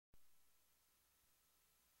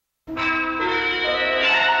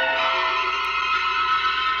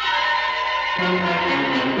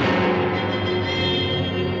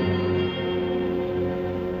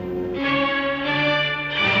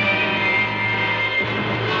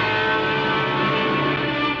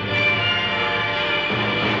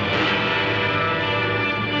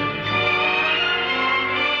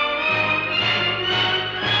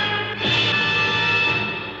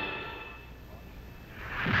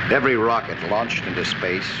Every rocket launched into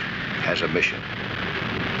space has a mission.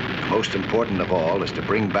 The most important of all is to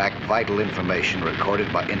bring back vital information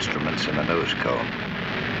recorded by instruments in the nose cone.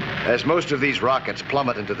 As most of these rockets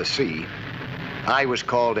plummet into the sea, I was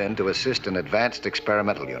called in to assist an advanced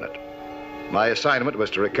experimental unit. My assignment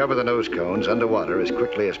was to recover the nose cones underwater as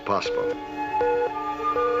quickly as possible.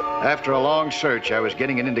 After a long search, I was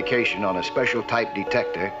getting an indication on a special type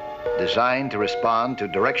detector designed to respond to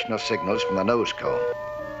directional signals from the nose cone.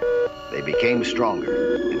 They became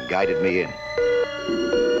stronger and guided me in.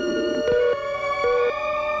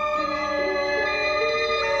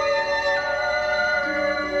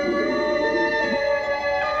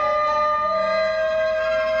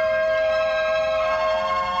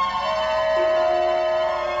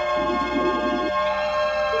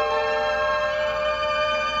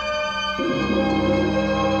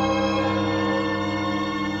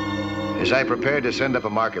 As I prepared to send up a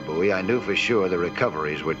marker buoy, I knew for sure the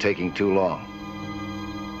recoveries were taking too long.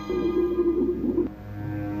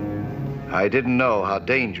 I didn't know how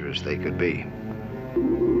dangerous they could be.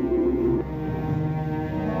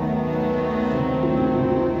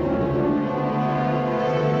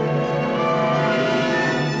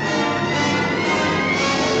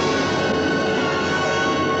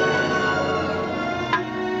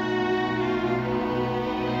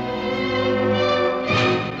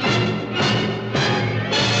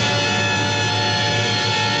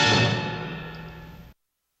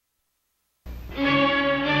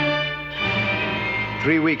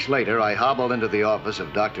 3 weeks later, I hobbled into the office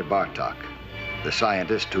of Dr. Bartok, the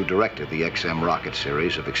scientist who directed the XM rocket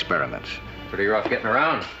series of experiments. Pretty rough getting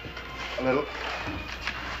around. A little.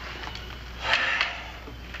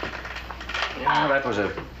 Yeah, that was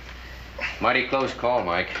a mighty close call,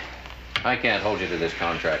 Mike. I can't hold you to this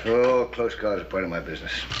contract. Oh, close call is a part of my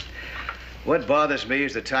business. What bothers me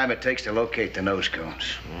is the time it takes to locate the nose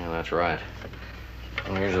cones. Yeah, that's right.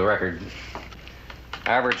 Well, here's the record.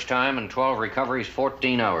 Average time in 12 recoveries,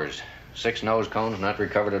 14 hours. 6 nose cones not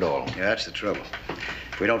recovered at all. Yeah, that's the trouble.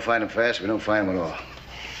 If we don't find them fast, we don't find them at all.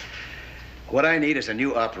 What I need is a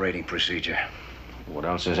new operating procedure. What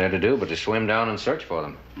else is there to do but to swim down and search for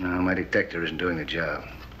them? No, my detector isn't doing the job.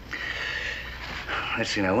 Let's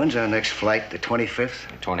see now, when's our next flight? The 25th?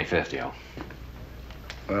 The 25th, yo.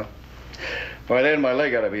 Well, by then my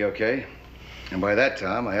leg ought to be okay. And by that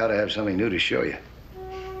time, I ought to have something new to show you.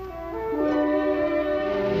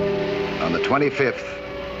 On the 25th,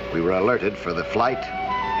 we were alerted for the flight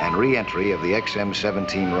and re-entry of the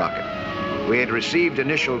XM-17 rocket. We had received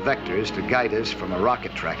initial vectors to guide us from a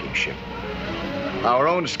rocket tracking ship. Our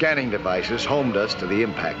own scanning devices homed us to the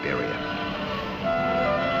impact area.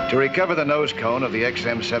 To recover the nose cone of the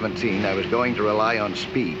XM-17, I was going to rely on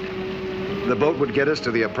speed. The boat would get us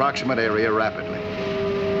to the approximate area rapidly.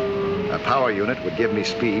 A power unit would give me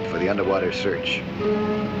speed for the underwater search.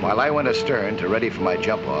 While I went astern to ready for my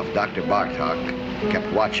jump-off, Dr. Bartok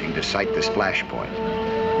kept watching to sight the splash point.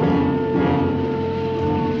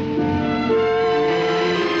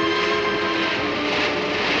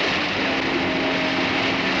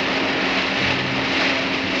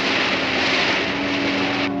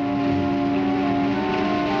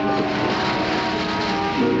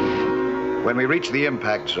 When we reached the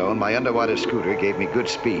impact zone, my underwater scooter gave me good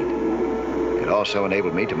speed. It also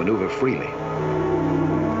enabled me to maneuver freely.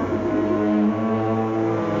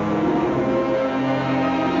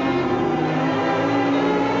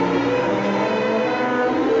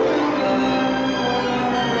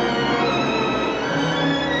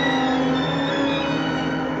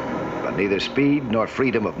 But neither speed nor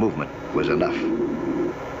freedom of movement was enough.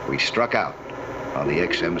 We struck out on the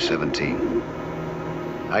XM-17.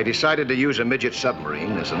 I decided to use a midget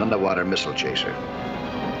submarine as an underwater missile chaser.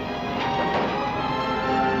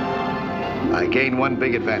 I gained one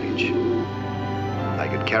big advantage. I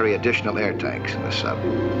could carry additional air tanks in the sub.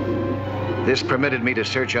 This permitted me to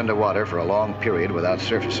search underwater for a long period without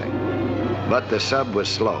surfacing. But the sub was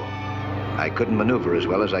slow. I couldn't maneuver as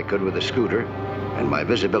well as I could with the scooter, and my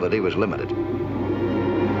visibility was limited.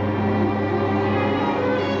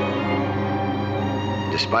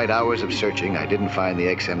 Despite hours of searching, I didn't find the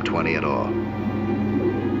XM-20 at all.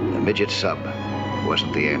 The midget sub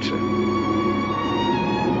wasn't the answer.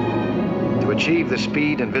 To achieve the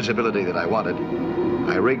speed and visibility that I wanted,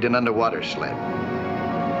 I rigged an underwater sled.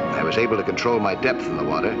 I was able to control my depth in the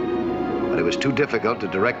water, but it was too difficult to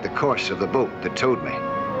direct the course of the boat that towed me.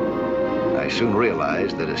 I soon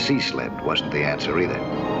realized that a sea sled wasn't the answer either.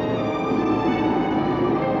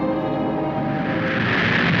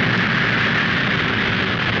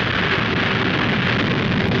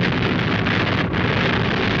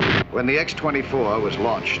 When the X-24 was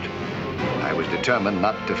launched, I was determined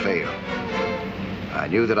not to fail. I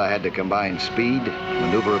knew that I had to combine speed,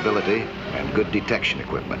 maneuverability, and good detection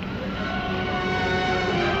equipment.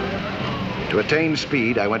 To attain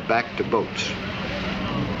speed, I went back to boats.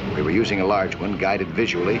 We were using a large one, guided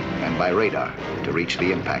visually and by radar to reach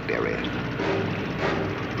the impact area.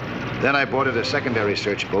 Then I boarded a secondary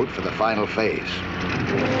search boat for the final phase.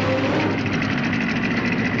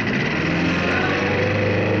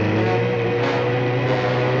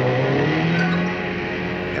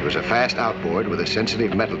 It was a fast outboard with a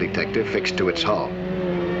sensitive metal detector fixed to its hull.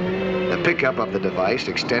 The pickup of the device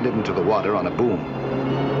extended into the water on a boom.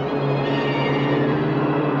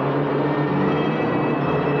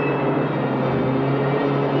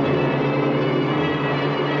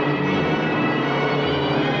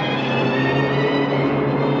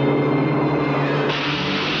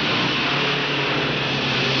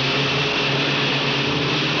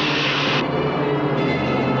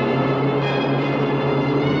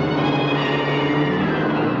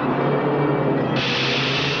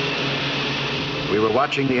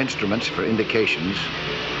 Watching the instruments for indications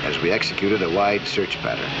as we executed a wide search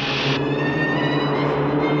pattern.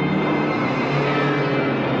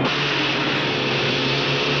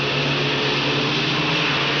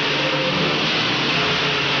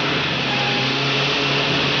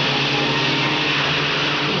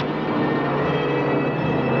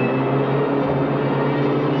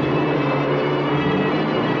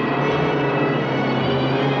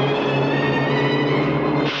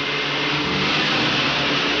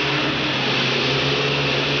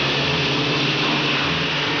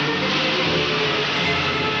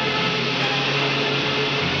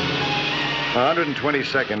 For 120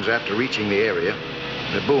 seconds after reaching the area,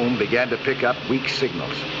 the boom began to pick up weak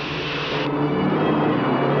signals.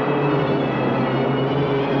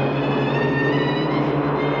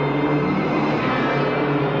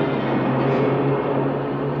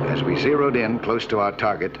 As we zeroed in close to our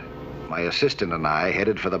target, my assistant and I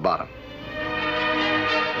headed for the bottom.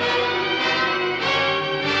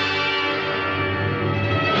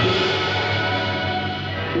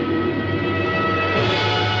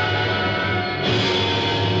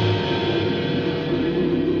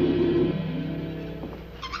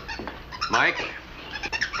 Mike,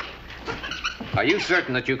 are you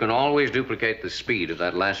certain that you can always duplicate the speed of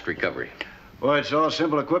that last recovery? Well, it's all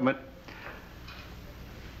simple equipment.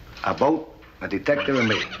 A boat, a detector, and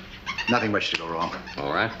me. Nothing much to go wrong.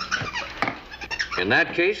 All right. In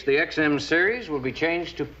that case, the XM series will be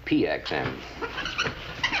changed to PXM.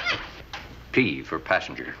 P for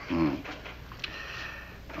passenger.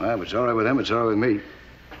 Well, if it's all right with them, it's all right with me.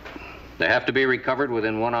 They have to be recovered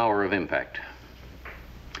within 1 hour of impact.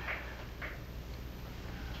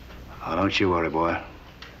 Oh, don't you worry, boy.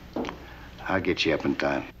 I'll get you up in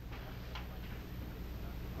time.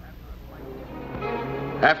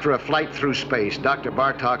 After a flight through space, Dr.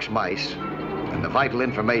 Bartok's mice and the vital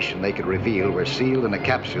information they could reveal were sealed in a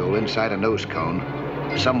capsule inside a nose cone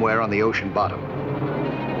somewhere on the ocean bottom.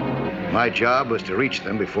 My job was to reach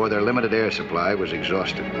them before their limited air supply was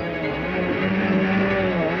exhausted.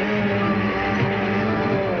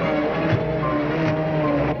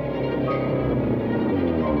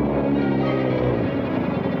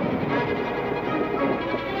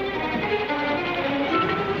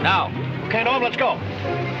 Now, okay, Norm, let's go.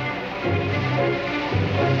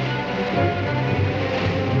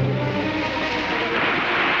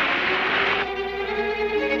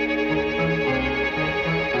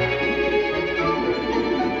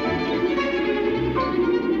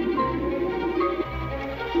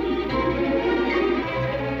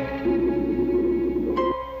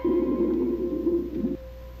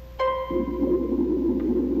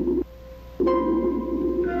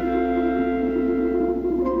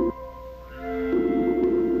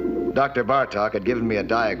 Dr. Bartok had given me a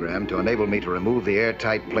diagram to enable me to remove the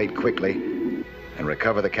airtight plate quickly and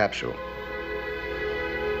recover the capsule.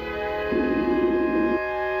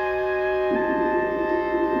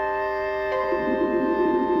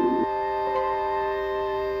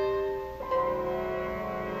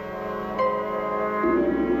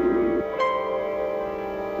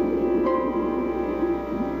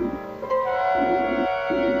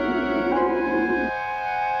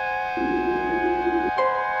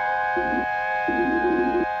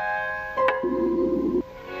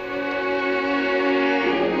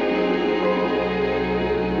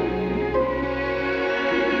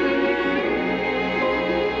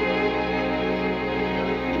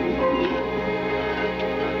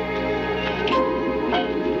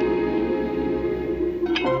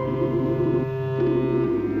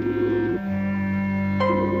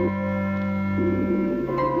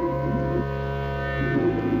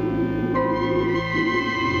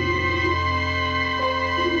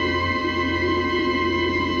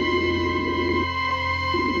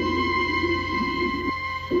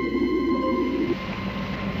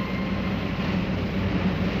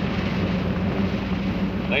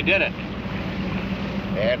 They did it.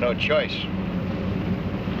 They had no choice.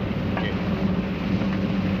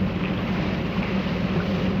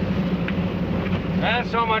 That's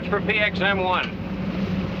so much for PXM-1.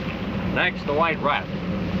 Next, the white rat.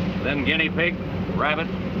 Then guinea pig, rabbit,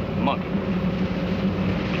 monkey.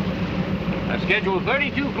 I've scheduled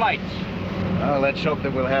 32 flights. Well, let's hope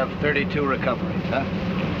that we'll have 32 recoveries, huh?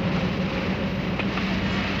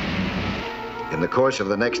 In the course of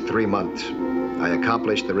the next 3 months, I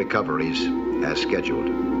accomplished the recoveries as scheduled.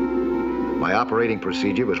 My operating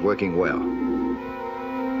procedure was working well.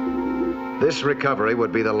 This recovery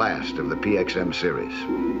would be the last of the PXM series.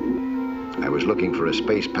 I was looking for a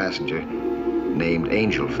space passenger named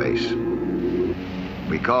Angel Face.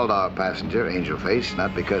 We called our passenger Angel Face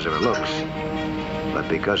not because of her looks, but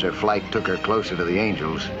because her flight took her closer to the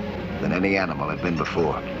angels than any animal had been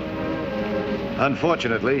before.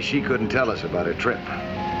 Unfortunately, she couldn't tell us about her trip.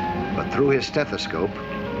 But through his stethoscope,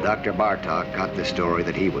 Dr. Bartok got the story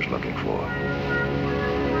that he was looking for.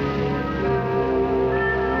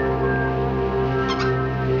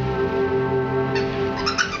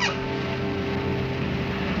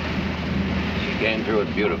 She came through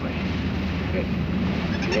it beautifully.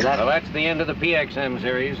 Well, that's the end of the PXM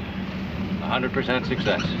series. 100%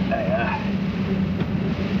 success.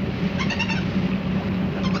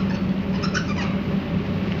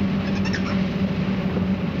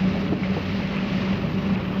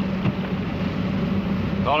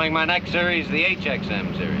 Calling my next series the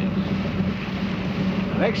HXM series.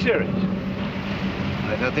 The next series?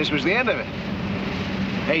 I thought this was the end of it.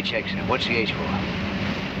 HXM, what's the H for?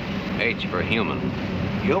 H for human.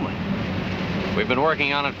 Human? We've been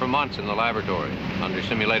working on it for months in the laboratory, under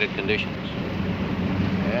simulated conditions.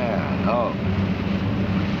 Yeah, I know.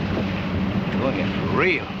 Doing it for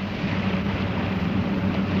real.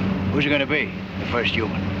 Who's it gonna be, the first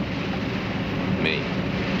human? Me.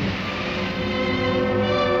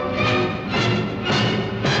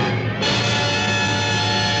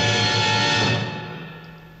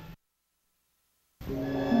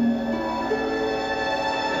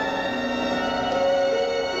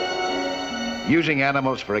 Using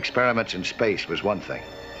animals for experiments in space was one thing.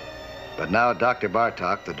 But now Dr.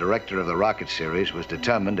 Bartok, the director of the rocket series, was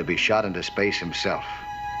determined to be shot into space himself,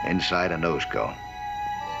 inside a nose cone.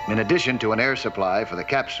 In addition to an air supply for the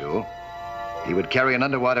capsule, he would carry an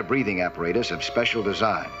underwater breathing apparatus of special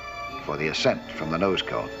design for the ascent from the nose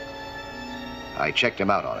cone. I checked him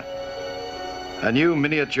out on it. A new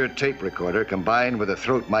miniature tape recorder combined with a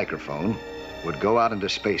throat microphone would go out into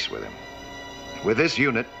space with him. With this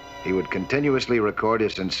unit, he would continuously record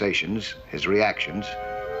his sensations, his reactions,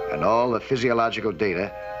 and all the physiological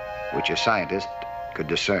data which a scientist could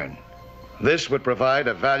discern. This would provide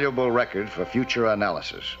a valuable record for future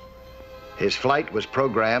analysis. His flight was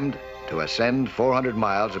programmed to ascend 400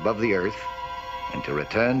 miles above the Earth and to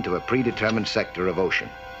return to a predetermined sector of ocean.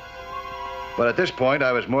 But at this point,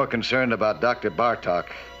 I was more concerned about Dr.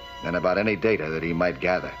 Bartok than about any data that he might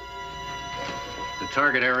gather. The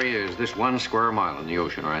target area is this 1 square mile in the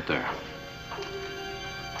ocean right there.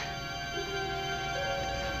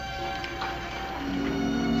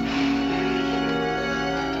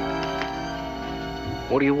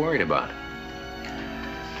 What are you worried about?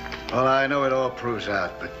 Well, I know it all proves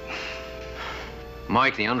out, but...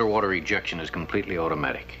 Mike, the underwater ejection is completely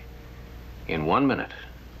automatic. In 1 minute,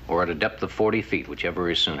 or at a depth of 40 feet,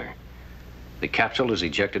 whichever is sooner, the capsule is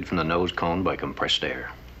ejected from the nose cone by compressed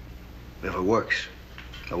air. If it works,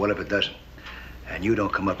 or what if it doesn't? And you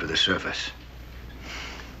don't come up to the surface?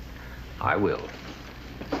 I will.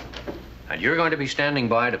 And you're going to be standing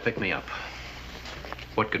by to pick me up.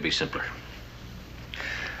 What could be simpler?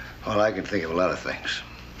 Well, I can think of a lot of things.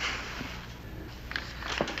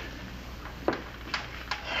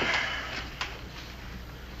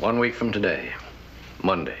 One week from today,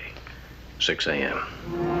 Monday, 6 a.m.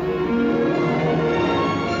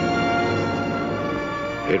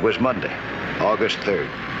 It was Monday, August 3rd,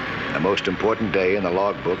 the most important day in the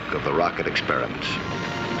logbook of the rocket experiments.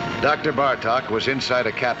 Dr. Bartok was inside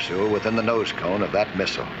a capsule within the nose cone of that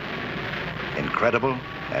missile. Incredible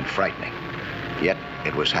and frightening, yet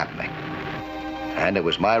it was happening. And it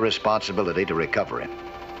was my responsibility to recover him,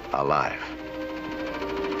 alive.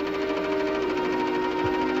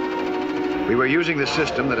 We were using the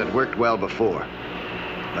system that had worked well before,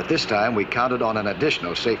 but this time we counted on an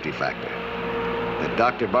additional safety factor. That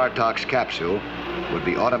Dr. Bartok's capsule would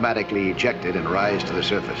be automatically ejected and rise to the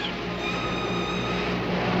surface.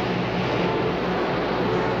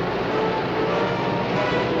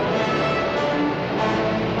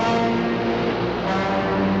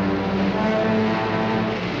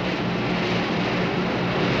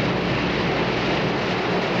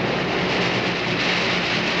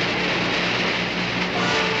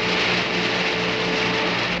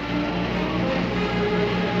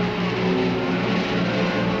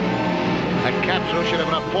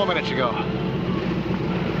 4 minutes ago.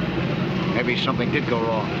 Maybe something did go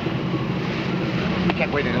wrong. We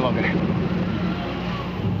can't wait any longer.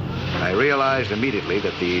 I realized immediately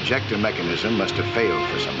that the ejector mechanism must have failed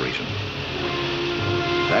for some reason.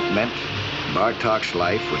 That meant Bartok's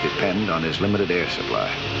life would depend on his limited air supply.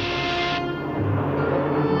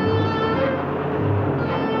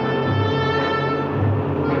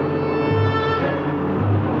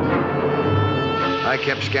 I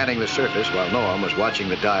kept scanning the surface while Noam was watching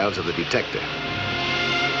the dials of the detector.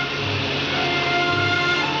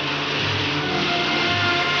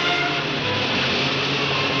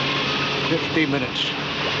 $50 minutes.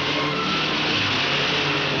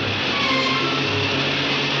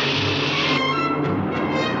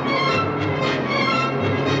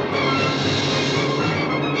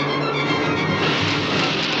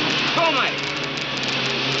 Go, Mike!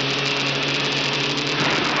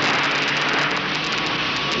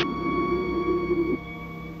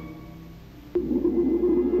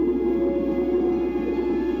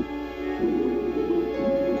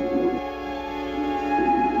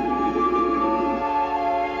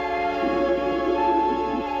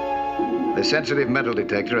 The sensitive metal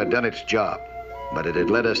detector had done its job, but it had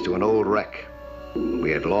led us to an old wreck. We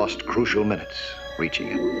had lost crucial minutes reaching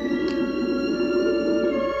it.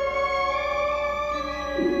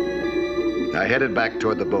 I headed back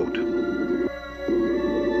toward the boat.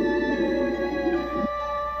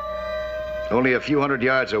 Only a few hundred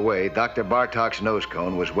yards away, Dr. Bartok's nose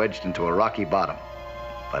cone was wedged into a rocky bottom,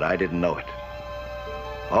 but I didn't know it.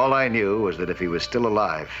 All I knew was that if he was still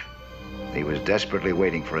alive, he was desperately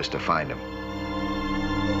waiting for us to find him.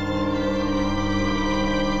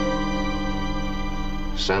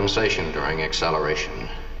 Sensation during acceleration.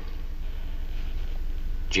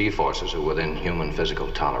 G-forces are within human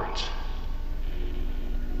physical tolerance.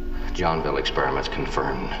 Johnville experiments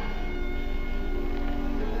confirmed.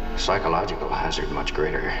 Psychological hazard much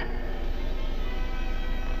greater.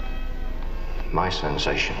 My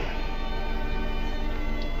sensation,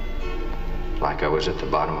 like I was at the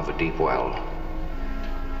bottom of a deep well,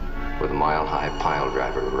 with a mile-high pile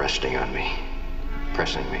driver resting on me,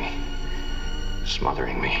 pressing me,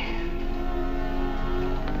 smothering me.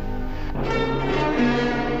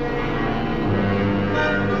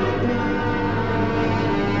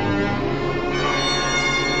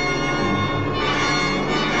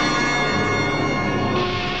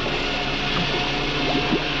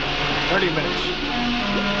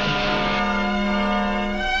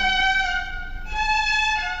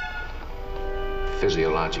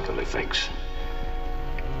 Physiological effects.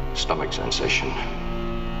 Stomach sensation.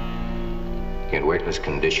 In weightless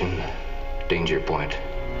condition, danger point.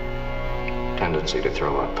 Tendency to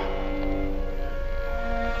throw up.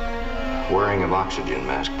 Wearing of oxygen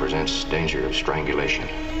mask presents danger of strangulation.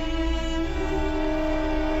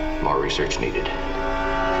 More research needed.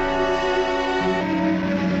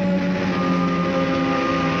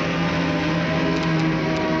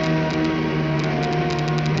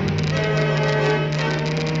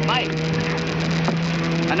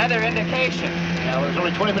 Another indication. Yeah, well, there's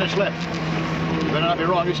only 20 minutes left. You better not be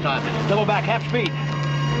wrong this time. Double back, half speed.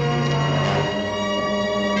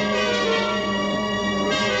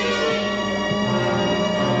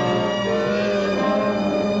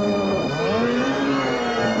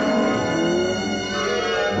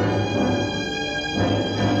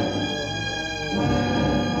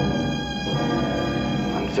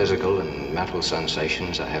 On physical and mental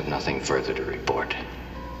sensations, I have nothing further to report.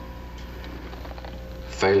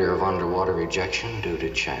 Failure of underwater ejection due to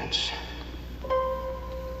chance.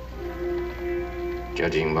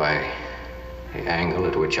 Judging by the angle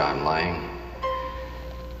at which I'm lying,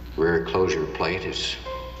 rear closure plate is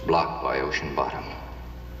blocked by ocean bottom.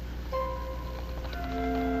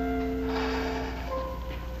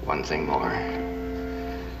 One thing more.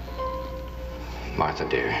 Martha,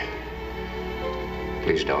 dear,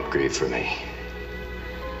 please don't grieve for me.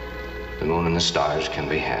 The moon and the stars can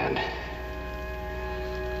be had.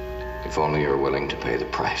 If only you're willing to pay the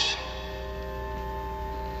price.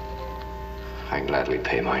 I gladly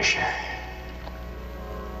pay my share.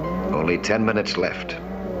 Only 10 minutes left.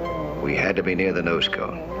 We had to be near the nose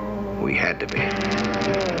cone. We had to be.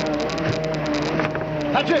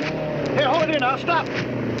 That's it. Here, hold it in. I'll stop.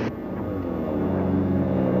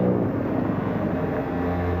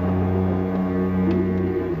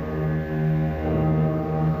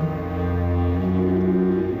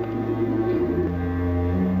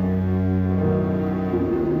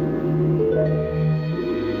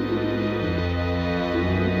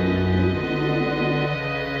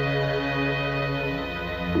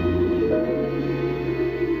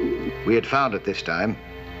 We had found it this time,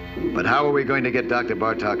 But how are we going to get Dr.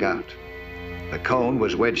 Bartok out? The cone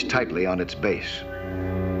was wedged tightly on its base.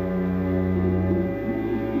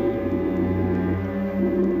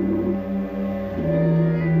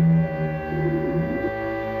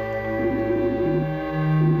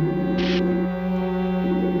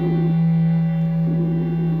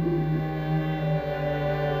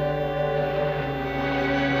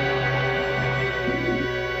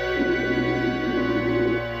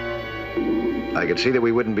 I could see that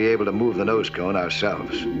we wouldn't be able to move the nose cone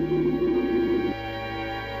ourselves.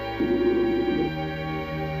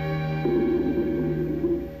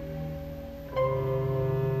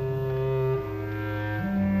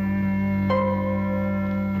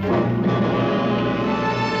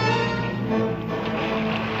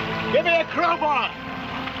 Give me a crowbar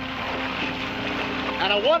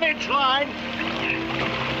and a 1-inch line,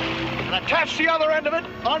 and attach the other end of it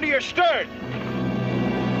onto your stern.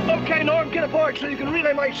 Okay, Norm, get aboard so you can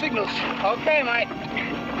relay my signals. Okay, mate.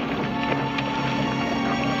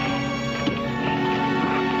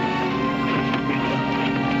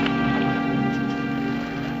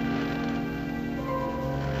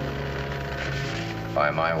 By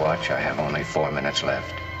my watch, I have only 4 minutes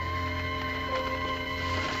left.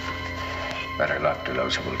 Better luck to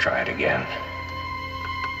those who will try it again.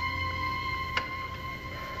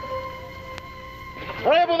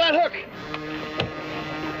 Hurry up with that hook.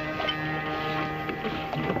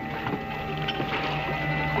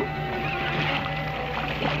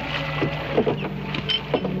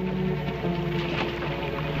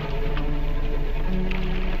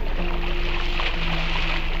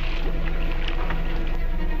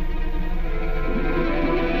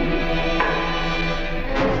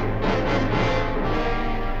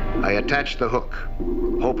 I attached the hook,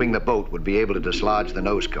 hoping the boat would be able to dislodge the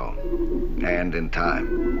nose cone, and in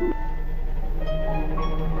time.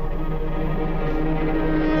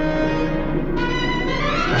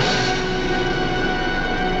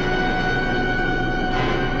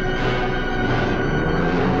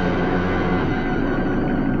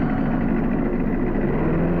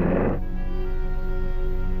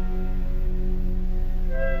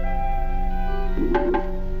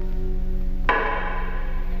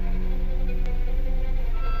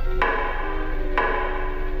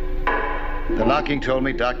 The knocking told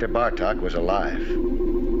me Dr. Bartok was alive,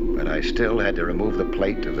 but I still had to remove the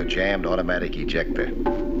plate of the jammed automatic ejector.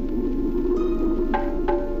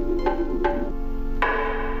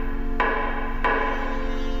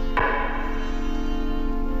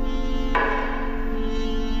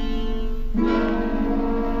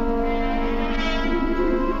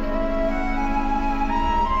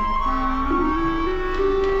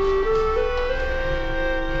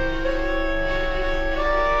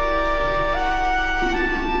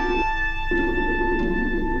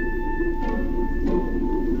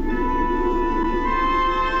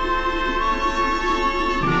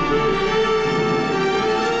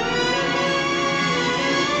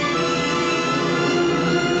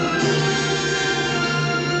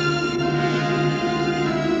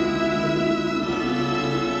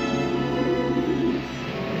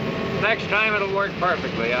 Next time it'll work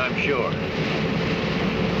perfectly, I'm sure.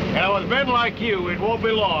 And with men like you, it won't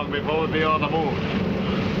be long before we'll be on the moon.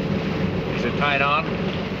 Is it tied on?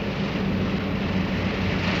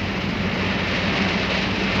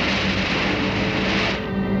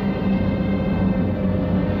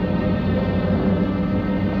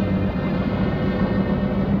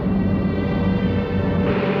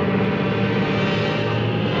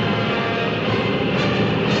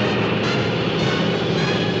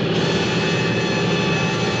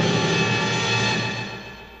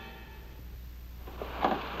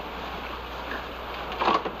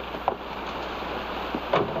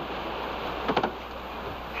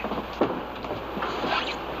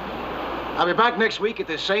 I'll be back next week at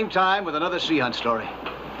the same time with another sea hunt story.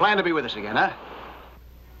 Plan to be with us again, huh?